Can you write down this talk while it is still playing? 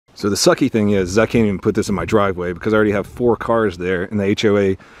So the sucky thing is I can't even put this in my driveway because I already have 4 cars there, and the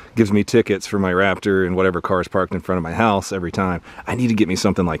HOA gives me tickets for my Raptor and whatever car is parked in front of my house every time. I need to get me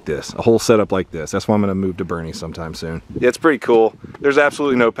something like this, a whole setup like this. That's why I'm gonna move to Boerne sometime soon. Yeah, it's pretty cool. There's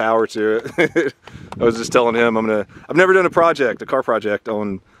absolutely no power to it. I was just telling him I've never done a car project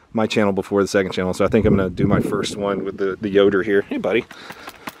on my channel before, the second channel, so I think I'm gonna do my first one with the Yoder here. Hey buddy.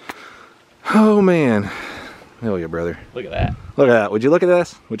 Oh man. Hell yeah, brother. Look at that. Look at that. Would you look at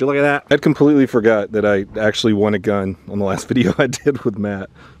this? Would you look at that? I'd completely forgot that I actually won a gun on the last video I did with Matt.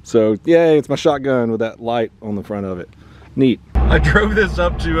 So, yay, it's my shotgun with that light on the front of it. Neat. I drove this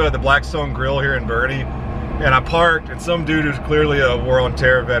up to the Blackstone Grill here in Boerne, and I parked, and some dude who's clearly a War on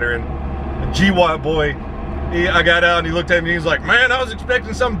Terror veteran, a G-Watt boy, I got out and he looked at me and he's like, man, I was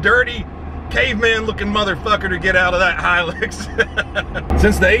expecting some dirty caveman looking motherfucker to get out of that Hilux.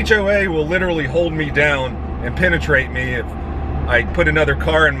 Since the HOA will literally hold me down and penetrate me if I put another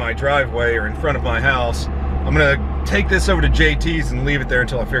car in my driveway or in front of my house, I'm gonna take this over to JT's and leave it there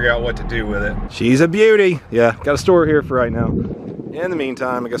until I figure out what to do with it. She's a beauty. Yeah, got to store her here for right now. In the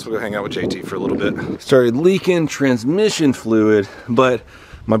meantime, I guess we'll go hang out with JT for a little bit. Started leaking transmission fluid, but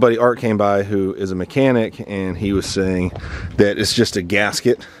my buddy Art came by, who is a mechanic, and he was saying that it's just a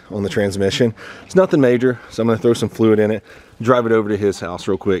gasket on the transmission. It's nothing major, so I'm gonna throw some fluid in it, drive it over to his house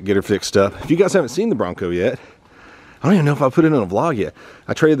real quick, get her fixed up. If you guys haven't seen the Bronco yet, I don't even know if I put it in a vlog yet.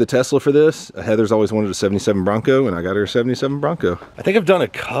 I traded the Tesla for this. Heather's always wanted a 77 Bronco, and I got her a 77 Bronco. I think I've done a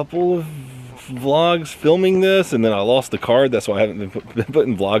couple of vlogs filming this, and then I lost the card. That's why I haven't been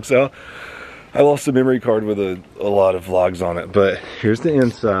putting vlogs out. I lost the memory card with a lot of vlogs on it, but here's the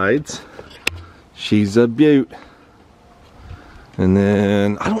insides. She's a beaut. And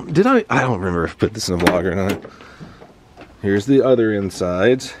then, I don't remember if I put this in a vlog or not. Here's the other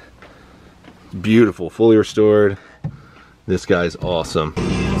insides. Beautiful, fully restored. This guy's awesome.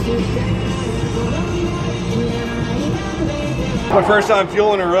 My first time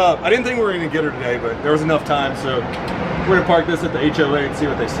fueling her up. I didn't think we were gonna get her today, but there was enough time, so we're gonna park this at the HOA and see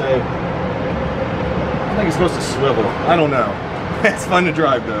what they say. I think it's supposed to swivel. I don't know. It's fun to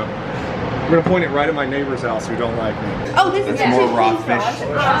drive though. I'm gonna point it right at my neighbor's house who don't like me. Oh, this is more rockfish.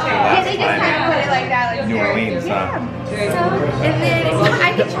 Yeah, they just kind of put it like that. Like New Orleans, yeah. So, and then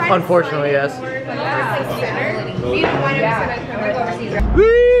I could try. Unfortunately, yes. You don't want to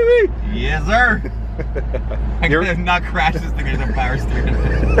Woo-wee! Yes, sir. I could have not crashed this thing. There's a power steering.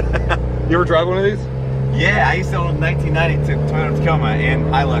 You ever drive one of these? Yeah, I used to own 1992 Toyota Tacoma and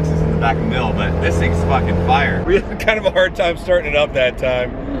Hiluxes in the back of the mill, but this thing's fucking fire. We had kind of a hard time starting it up that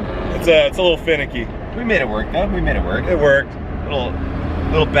time. It's a little finicky. We made it work though. We made it work. It worked.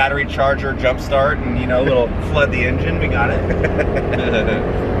 Little battery charger jump start, and you know, little flood the engine. We got it.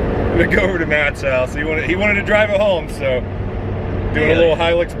 We go over to Matt's house. He wanted to drive it home, so doing a little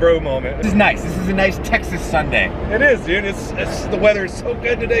Hilux bro moment. This is nice. This is a nice Texas Sunday. It is, dude. It's the weather is so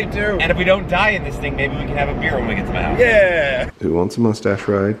good today too. And if we don't die in this thing, maybe we can have a beer when we get to my house. Yeah. Who wants a mustache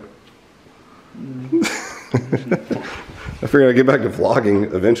ride? I figured I'd get back to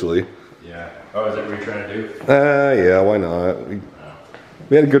vlogging eventually. Yeah. Oh, is that what you're trying to do? Yeah, why not?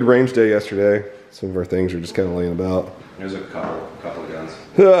 We had a good range day yesterday. Some of our things are just kind of laying about. There's a couple of guns.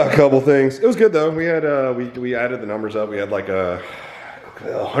 A couple things. It was good though. We had we added the numbers up. We had like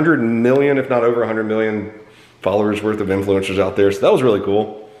 100 million, if not over 100 million followers worth of influencers out there. So that was really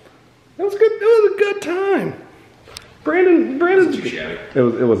cool. It was good. It was a good time. Brandon. It wasn't too shabby.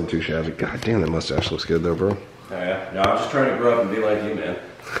 It wasn't too shabby. God damn, that mustache looks good though, bro. Oh yeah. No, I'm just trying to grow up and be like you, man.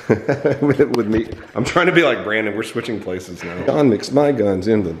 with me, I'm trying to be like Brandon. We're switching places now. John mixed my guns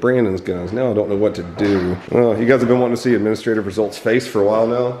into Brandon's guns. Now I don't know what to do. Well, you guys have been wanting to see administrative results face for a while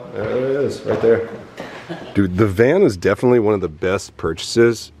now. There it is, right there. Dude, the van is definitely one of the best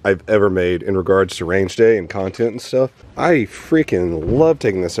purchases I've ever made in regards to range day and content and stuff. I freaking love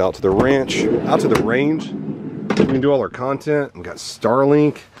taking this out to the ranch, out to the range. We can do all our content. We got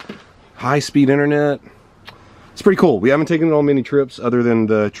Starlink, high-speed internet. It's pretty cool. We haven't taken it on many trips other than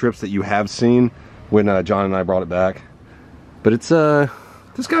the trips that you have seen when John and I brought it back. But it's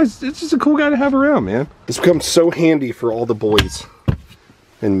it's just a cool guy to have around, man. It's become so handy for all the boys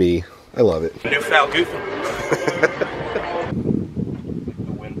and me. I love it. New foul goofy.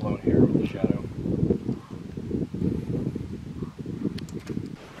 The wind blown hair with the shadow.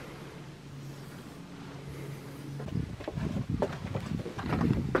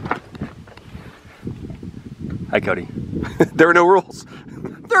 Hi, Cody. There are no rules.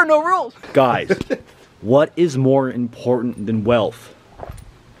 There are no rules. Guys, what is more important than wealth?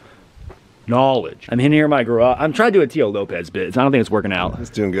 Knowledge. I'm in here in my garage. I'm trying to do a Tio Lopez bit. I don't think it's working out. It's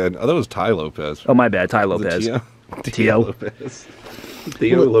doing good. I thought it was Ty Lopez. Oh, my bad. Ty Lopez. Tio Lopez.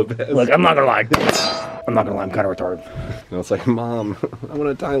 Theo Lopez. Look, I'm not gonna lie. I'm not gonna lie, I'm kind of retarded. And it's like, Mom, I want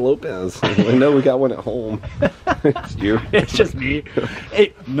a Ty Lopez. I know we got one at home. It's you. It's just me.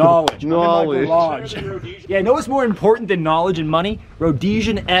 Hey, knowledge. Knowledge. Yeah, know what's more important than knowledge and money?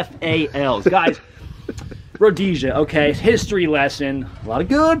 Rhodesian FALs. Guys, Rhodesia, okay, history lesson. A lot of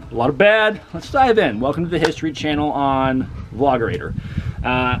good, a lot of bad. Let's dive in. Welcome to the History Channel on Vlogerator.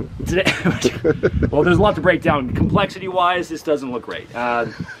 Today, well, there's a lot to break down. Complexity-wise, this doesn't look great.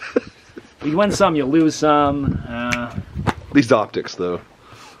 You win some, you lose some. These optics, though.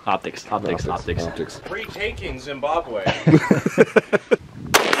 Optics. Retaking Zimbabwe.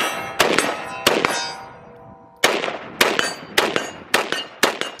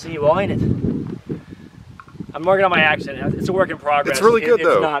 See you all in it. I'm working on my accent. It's a work in progress. It's really good,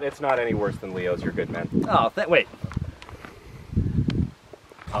 though. It's not any worse than Leo's. You're good, man. Oh, wait.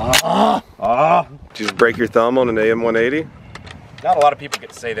 Did you break your thumb on an AM180? Not a lot of people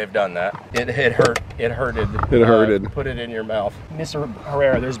get to say they've done that. It hurt. It hurted. It hurted. Put it in your mouth. Mr.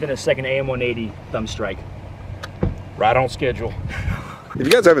 Herrera, there's been a second AM180 thumb strike. Right on schedule. If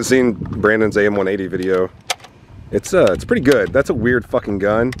you guys haven't seen Brandon's AM180 video, it's pretty good. That's a weird fucking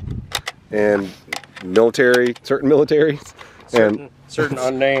gun. And certain militaries, and certain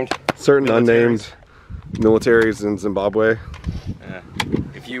unnamed militaries in Zimbabwe. Yeah.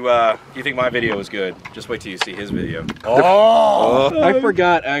 If you think my video is good, just wait till you see his video. I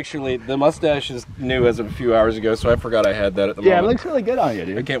forgot, actually. The mustache is new as of a few hours ago, so I forgot I had that at the moment. Yeah, it looks really good on you,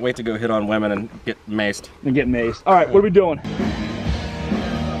 dude. I can't wait to go hit on women and get maced. All right, what are we doing?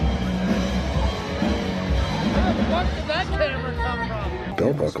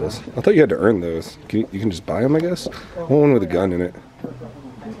 Belt buckles. I thought you had to earn those. You can just buy them, I guess. I want one with a gun in it.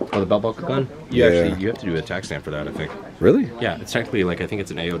 Oh, the belt buckle gun? You have to do a tax stamp for that, I think. Really? Yeah, it's technically like, I think it's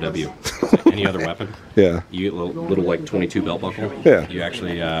an AOW. It's like any other weapon. Yeah. You get a little like 22 belt buckle. Yeah. You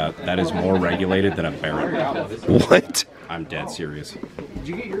actually, that is more regulated than a barrel. What? I'm dead serious. Did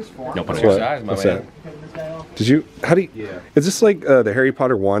you get yours for? Nope, What's that? Did you? How do you? Yeah. Is this like the Harry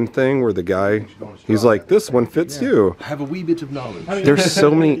Potter 1 thing where the guy, he's like, this one fits you? I have a wee bit of knowledge. There's so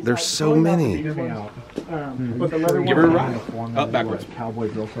many. There's so many. Give her a ride. Up backwards. Cowboy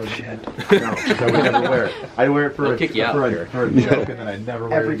drill sergeant. No, I would never wear it. I wear it for a joke, and then I never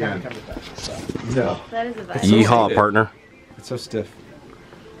wear it again. No. That is a vibe. Yeehaw, partner. It's so stiff.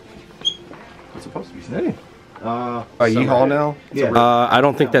 It's supposed to be steady. Yeehaw now? Yeah. I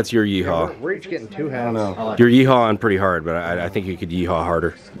don't think that's your yeehaw. We're each getting 2 hats. You're yeehawing pretty hard, but I think you could yeehaw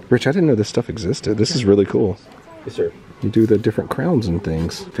harder. Rich, I didn't know this stuff existed. This is really cool. Yes, sir. You do the different crowns and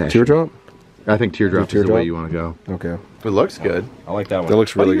things. Teardrop? I think teardrop is the way you want to go. Okay. It looks good. I like that one. That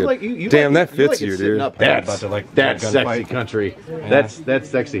looks really good. Damn, that fits you, dude. That's sexy country. That's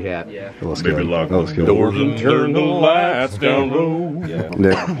sexy hat. Yeah. That looks good. That looks good. Doors and turn the lights down low. Yeah.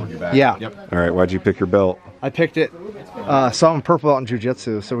 Nick. Yeah. Yep. All right, why'd you pick your belt? I picked it, saw him purple belt in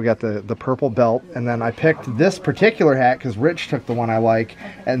jiu-jitsu, so we got the purple belt, and then I picked this particular hat because Rich took the one I like,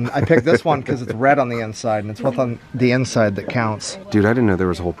 and I picked this one because it's red on the inside, and it's what's on the inside that counts. Dude, I didn't know there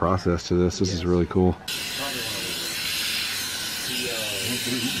was a whole process to this. This is really cool.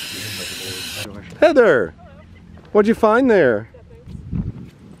 Heather, what'd you find there?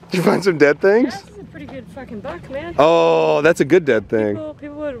 Did you find some dead things? That's a pretty good fucking buck, man. Oh, that's a good dead thing.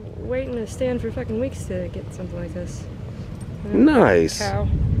 People would wait in a stand for fucking weeks to get something like this. Nice. Cow.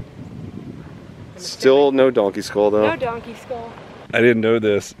 Still no donkey skull though. No donkey skull. I didn't know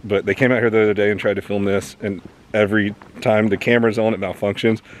this, but they came out here the other day and tried to film this, and every time the camera's on, it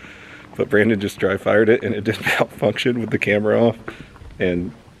malfunctions. But Brandon just dry fired it, and it didn't malfunction with the camera off.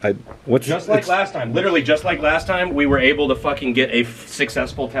 And Just like last time, literally just like last time, we were able to fucking get a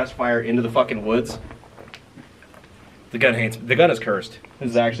successful test fire into the fucking woods. The gun is cursed. This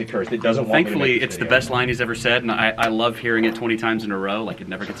is actually cursed. It doesn't want me to Thankfully, make this it's the video. best line he's ever said, and I love hearing it 20 times in a row. Like, it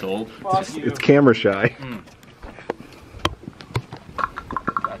never gets old. it's camera shy.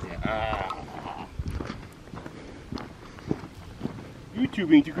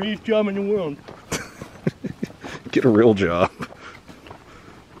 YouTube ain't the greatest job in the world. Get a real job.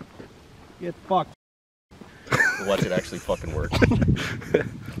 Get fucked. Watch it actually fucking work.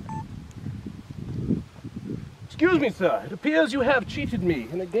 Excuse me, sir. It appears you have cheated me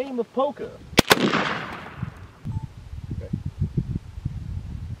in a game of poker.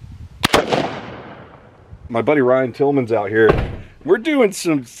 My buddy Ryan Tillman's out here. We're doing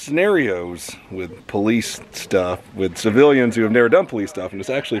some scenarios with police stuff, with civilians who have never done police stuff, and it's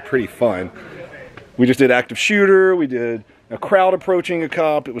actually pretty fun. We just did active shooter, we did a crowd approaching a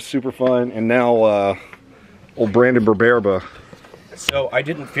cop, it was super fun, and now old Brandon Berberba So I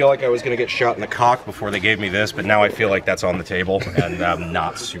didn't feel like I was going to get shot in the cock before they gave me this, but now I feel like that's on the table, and I'm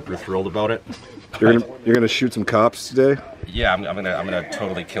not super thrilled about it. You're gonna shoot some cops today? Yeah, I'm gonna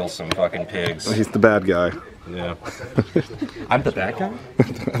totally kill some fucking pigs. He's the bad guy. Yeah. I'm the bad guy?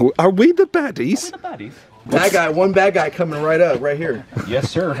 Are we the baddies? We're the baddies. Bad guy, one bad guy coming right up, right here. Yes,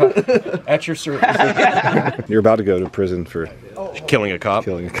 sir. At your service. You're about to go to prison for killing a cop.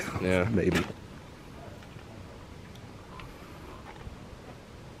 Killing a cop. Yeah, maybe.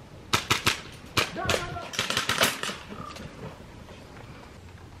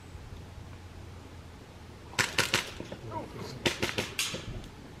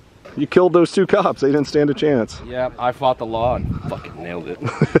 You killed those 2 cops. They didn't stand a chance. Yeah, I fought the law and fucking nailed it.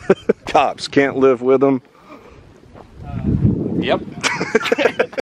 Cops can't live with them. Yep.